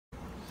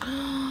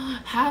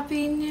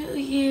Happy New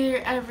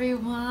Year,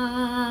 everyone!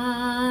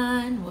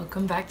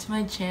 Welcome back to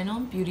my channel,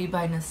 Beauty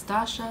by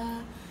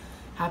Nastasha.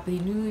 Happy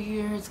New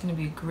Year. It's going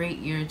to be a great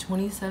year.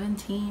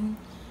 2017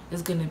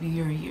 is going to be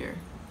your year.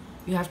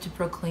 You have to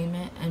proclaim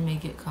it and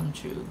make it come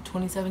true.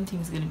 2017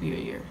 is going to be your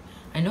year.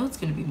 I know it's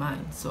going to be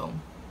mine, so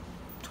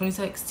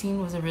 2016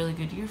 was a really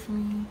good year for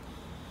me.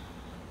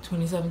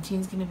 2017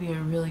 is going to be a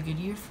really good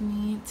year for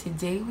me.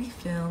 Today we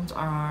filmed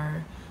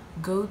our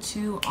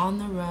go-to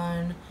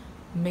on-the-run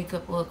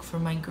makeup look for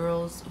my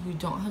girls who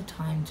don't have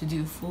time to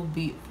do full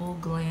beat, full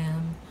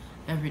glam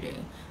every day.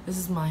 This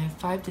is my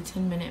 5 to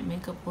 10 minute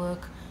makeup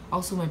look.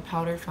 Also my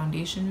powder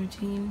foundation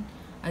routine.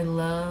 I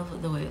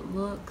love the way it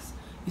looks.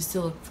 You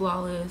still look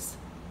flawless,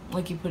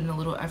 like you put in a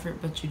little effort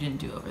but you didn't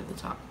do over the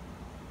top.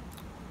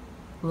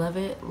 Love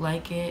it,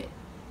 like it,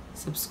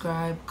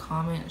 subscribe,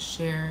 comment,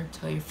 share,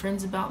 tell your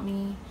friends about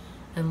me.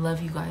 I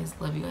love you guys,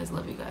 love you guys,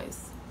 love you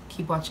guys.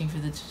 Keep watching for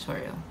the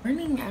tutorial.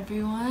 Morning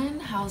everyone,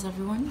 how's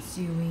everyone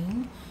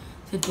doing?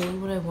 Today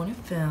what I want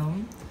to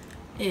film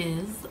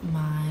is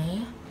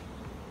my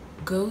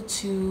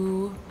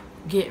go-to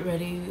get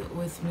ready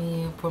with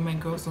me for my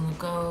girls on the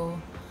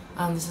go.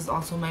 This is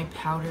also my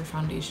powder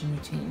foundation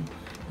routine.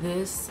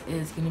 This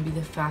is going to be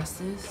the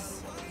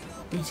fastest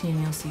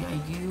routine you'll see I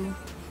do.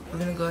 We're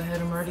going to go ahead,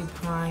 I'm already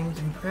primed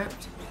and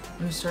prepped. I'm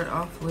going to start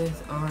off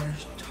with our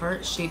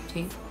Tarte Shape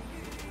Tape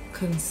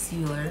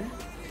concealer.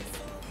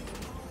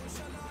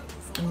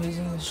 I'm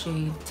using the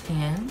shade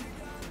Tan,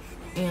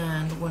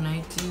 and when I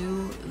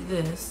do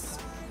this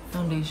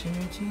foundation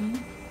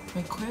routine,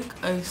 right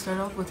quick, I start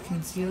off with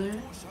concealer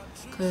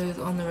because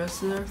on the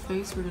rest of our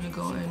face we're going to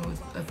go in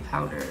with a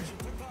powder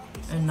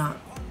and not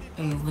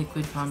a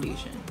liquid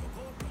foundation.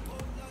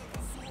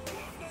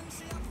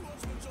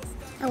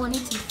 I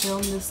wanted to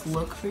film this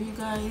look for you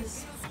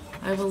guys.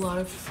 I have a lot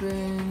of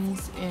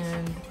friends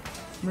and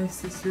my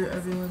sister,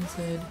 everyone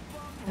said,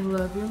 I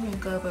love your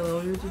makeup, I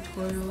love your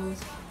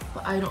tutorials,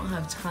 but I don't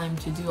have time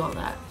to do all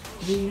that.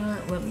 They do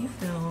not let me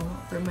film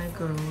for my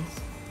girls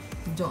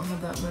who don't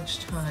have that much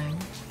time,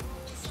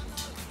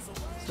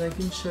 so I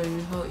can show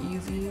you how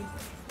easy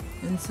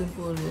and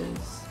simple it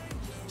is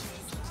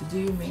to do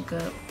your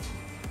makeup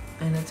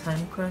in a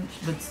time crunch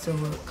but still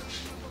look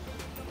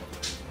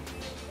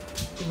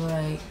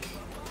like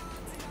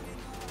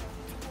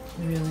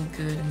really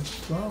good and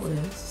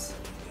flawless,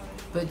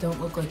 but don't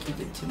look like you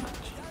did too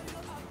much.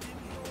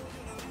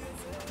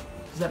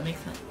 Does that make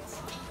sense?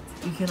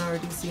 You can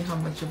already see how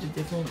much of a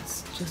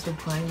difference just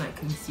applying that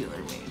concealer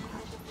made.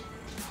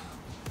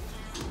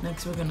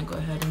 Next we're going to go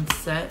ahead and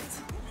set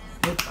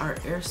with our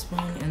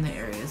airspun in the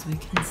areas we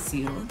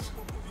concealed.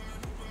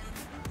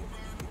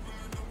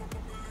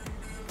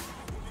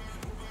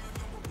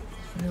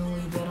 And then we'll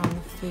leave that on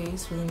the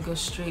face. We're going to go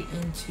straight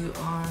into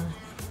our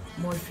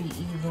Morphe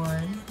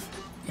E1,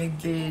 a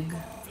big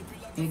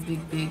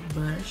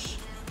brush.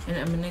 And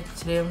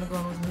today I'm going to go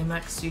on with my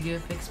MAC Studio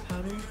Fix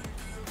powder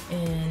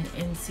in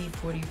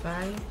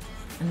NC45,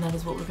 and that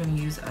is what we're going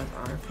to use as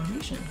our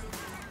foundation.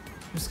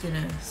 I'm just going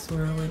to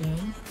swirl it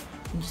in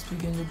and just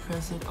begin to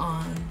press it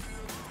on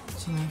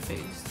to my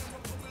face.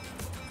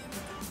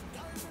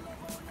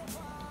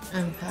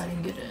 I'm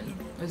patting it in,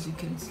 as you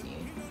can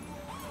see.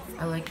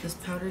 I like this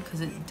powder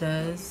because it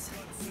does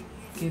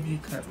give you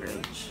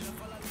coverage.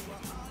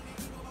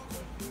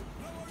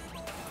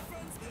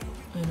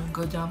 And I'll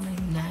go down my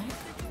neck.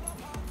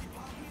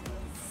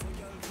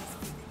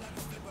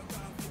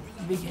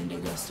 Begin to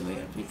dust away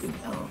everything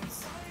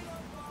else.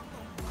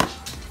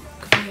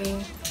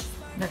 Okay,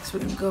 next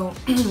we're gonna go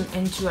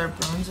into our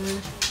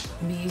bronzer.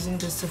 I'll be using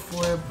the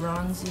Sephora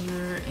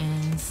bronzer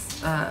in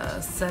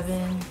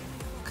 7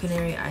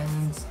 Canary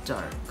Islands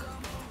Dark.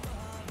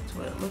 That's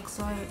what it looks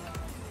like.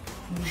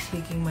 I'll be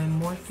taking my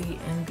Morphe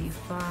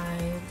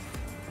NB5.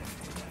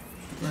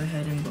 Go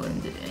ahead and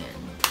blend it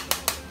in.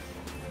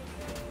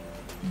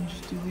 And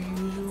just do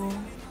the usual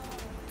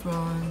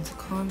bronze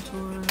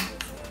contour.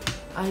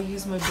 I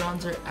use my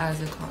bronzer as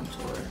a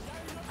contour.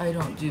 I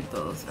don't do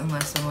both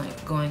unless I'm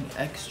like going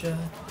extra.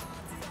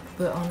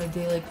 But on a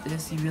day like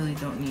this, you really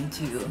don't need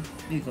to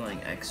be going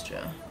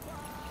extra.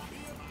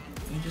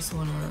 You just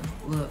want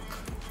to look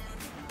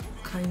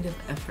kind of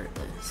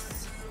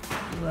effortless.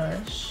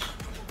 Blush.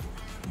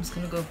 I'm just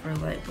going to go for a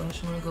light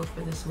blush. I'm going to go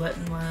for this Wet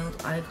n Wild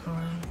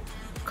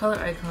Color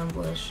Icon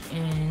blush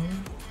in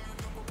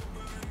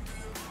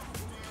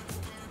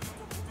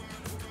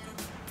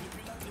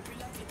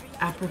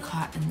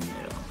Apricot in the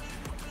middle.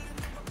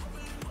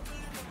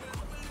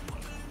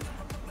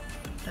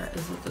 That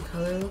is what the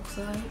color looks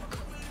like.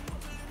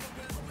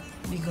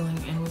 Be going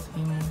in with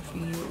my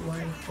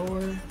Morphe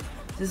Y4.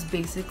 This is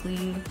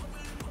basically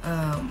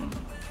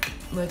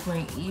like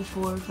my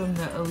E4 from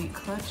the Elite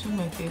collection,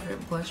 my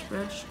favorite blush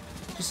brush,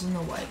 just in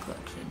the Y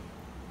collection.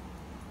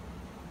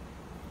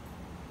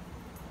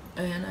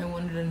 And I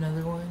wanted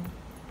another one,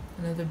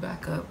 another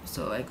backup,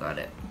 so I got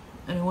it.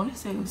 And I want to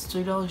say it was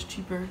 $3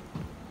 cheaper.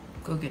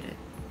 Go get it.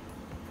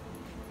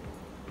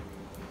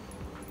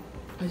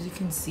 As you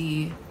can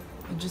see,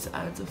 it just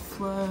adds a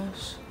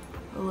flush,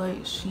 a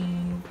light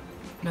sheen,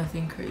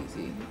 Nothing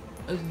crazy.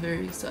 It's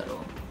very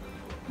subtle,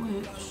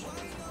 which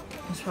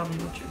is probably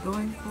what you're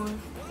going for.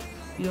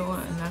 You don't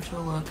want a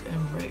natural look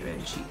and bright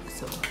red cheeks.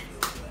 So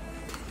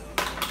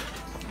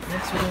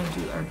next we're gonna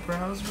do our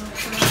brows real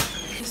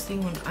quick. This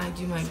thing, when I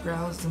do my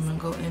brows, I'm gonna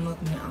go in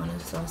with my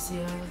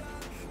Anastasia.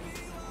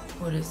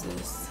 What is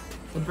this?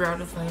 The brow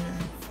definer.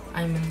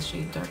 I'm in the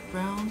shade dark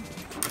brown.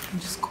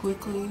 And just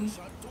quickly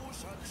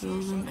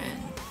fill them in.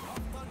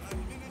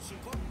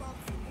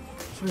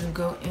 We're gonna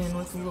go in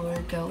with Laura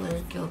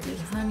Geller Gilded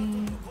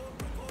Honey.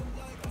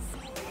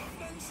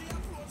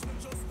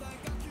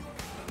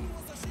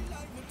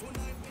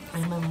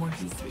 I'm a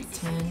Morphe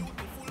 310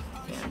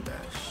 fan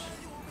brush.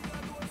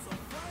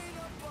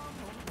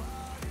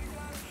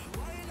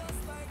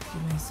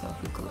 Give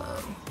myself a glow.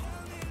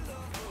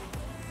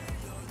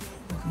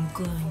 Like I'm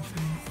glowing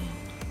from within.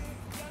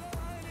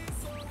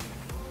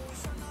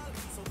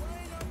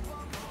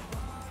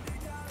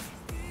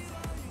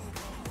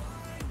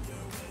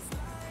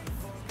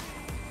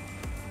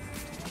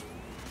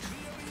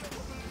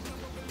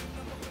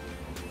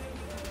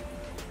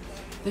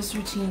 This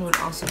routine would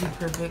also be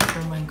perfect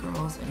for my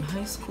girls in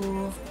high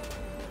school.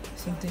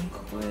 Something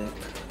quick.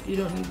 You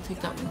don't need to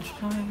take that much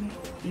time.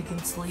 You can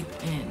sleep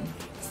in.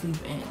 Sleep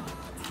in.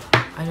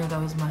 I know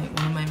that was one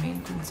of my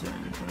main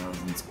concerns when I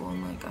was in school.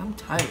 I'm like, I'm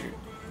tired.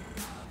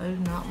 I do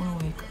not want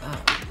to wake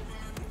up.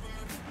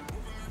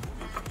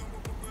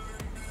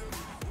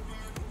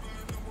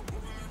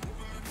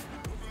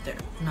 There.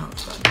 Now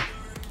it's done.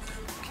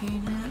 Okay,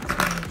 next we're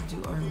going to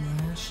do our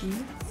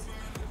lashes.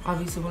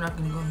 Obviously, we're not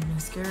going to go into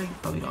mascara. You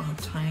probably don't have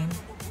time.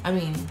 I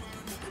mean,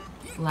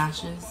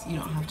 lashes. You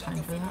don't have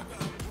time for that.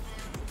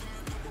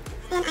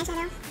 And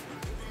eyeshadow.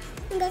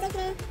 And there's right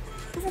there.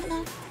 This is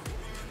there.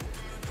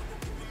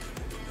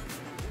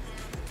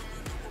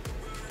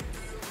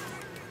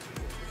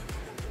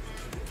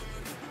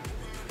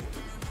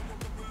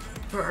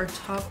 For our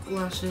top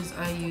lashes,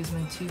 I use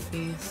my Too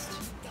Faced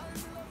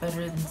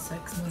Better Than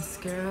Sex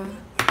mascara.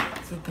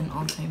 It's like an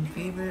all-time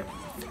favorite.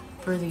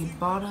 For the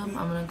bottom,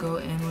 I'm gonna go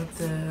in with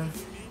the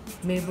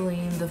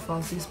Maybelline The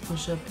Falsies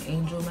Push Up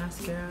Angel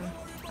mascara.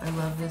 I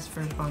love this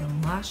for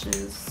bottom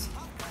lashes.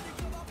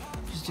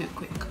 Just do a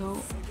quick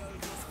coat.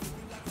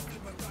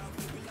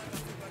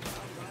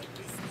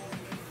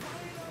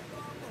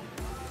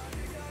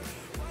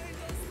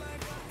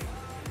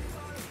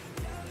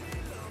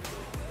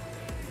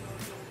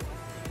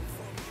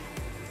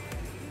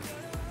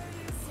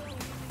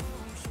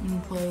 I'm gonna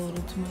apply a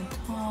little to my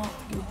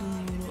top, give them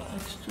a little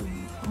extra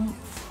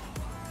oomph.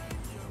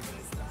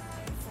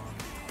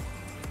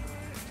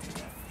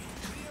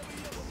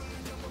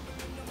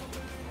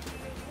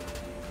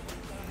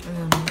 And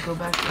then I'm gonna go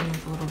back in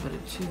with a little bit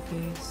of Too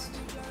Faced.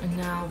 And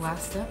now,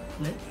 last step,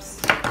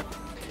 lips.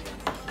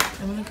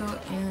 I'm gonna go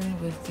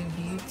in with the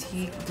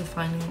Beauty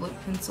Defining Lip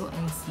Pencil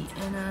in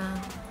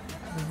Sienna.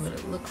 This is what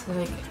it looks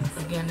like.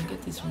 Again, I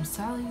get these from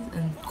Sally's,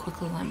 and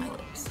quickly line my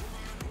lips.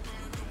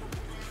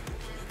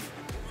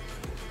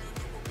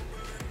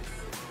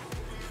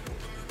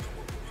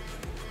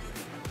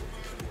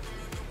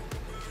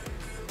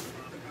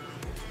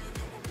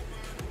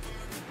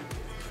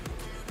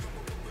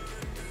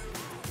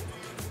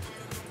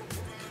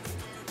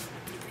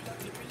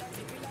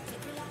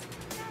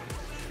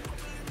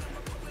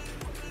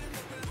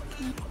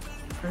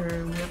 For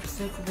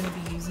lipstick, we're going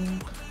to be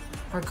using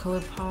our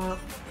ColourPop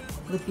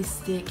Lippy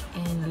Stick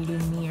and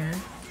Lumiere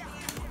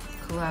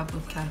collab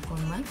with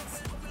California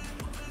Lights.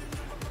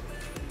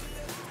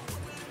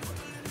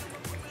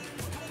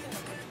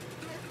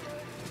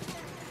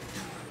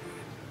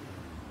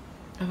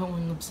 I haven't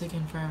worn lipstick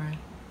in forever.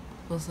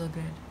 Feels so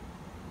good.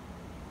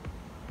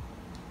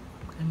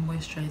 And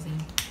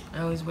moisturizing. I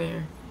always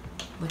wear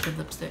liquid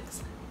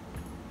lipsticks.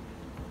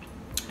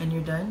 And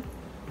you're done.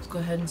 Let's go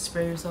ahead and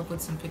spray yourself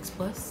with some Fix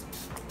Plus.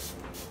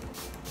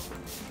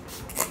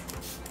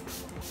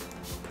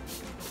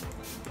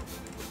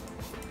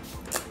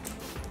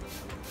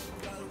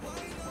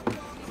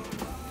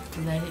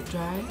 Let it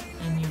dry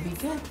and you'll be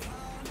good.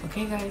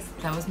 Okay guys,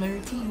 that was my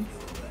routine.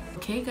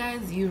 Okay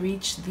guys, you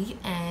reached the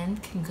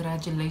end.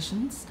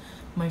 Congratulations.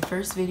 My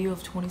first video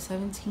of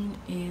 2017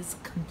 is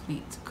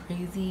complete.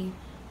 Crazy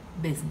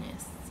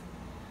business.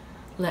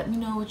 Let me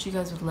know what you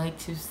guys would like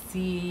to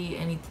see,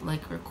 any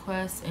like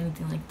requests,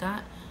 anything like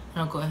that,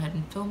 and I'll go ahead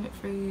and film it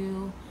for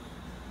you.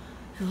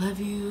 I love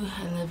you,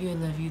 I love you, I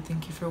love you.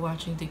 Thank you for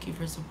watching, thank you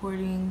for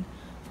supporting.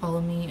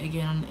 Follow me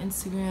again on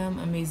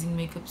Instagram, Amazing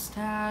Makeup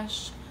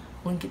Stash.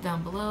 Link it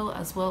down below,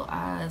 as well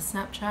as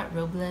Snapchat,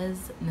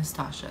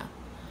 ROBLESNASTASHA.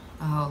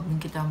 I'll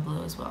link it down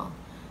below as well.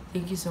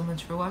 Thank you so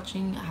much for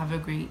watching. Have a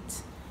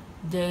great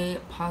day.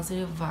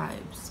 Positive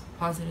vibes.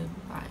 Positive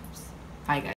vibes. Bye guys.